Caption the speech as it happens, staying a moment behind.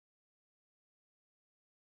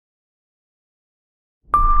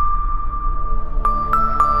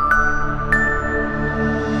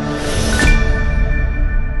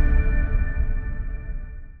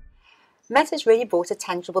Matt has really brought a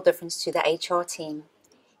tangible difference to the HR team.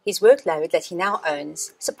 His workload that he now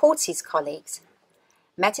owns supports his colleagues.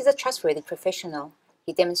 Matt is a trustworthy professional.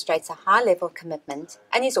 He demonstrates a high level of commitment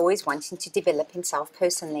and is always wanting to develop himself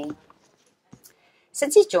personally.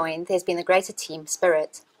 Since he joined, there's been a greater team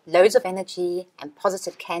spirit, loads of energy and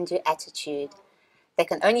positive can-do attitude that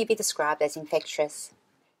can only be described as infectious.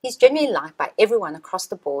 He's genuinely liked by everyone across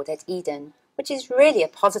the board at Eden, which is really a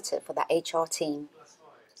positive for the HR team.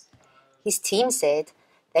 His team said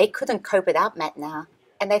they couldn't cope without Matt now,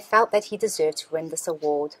 and they felt that he deserved to win this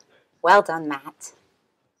award. Well done, Matt.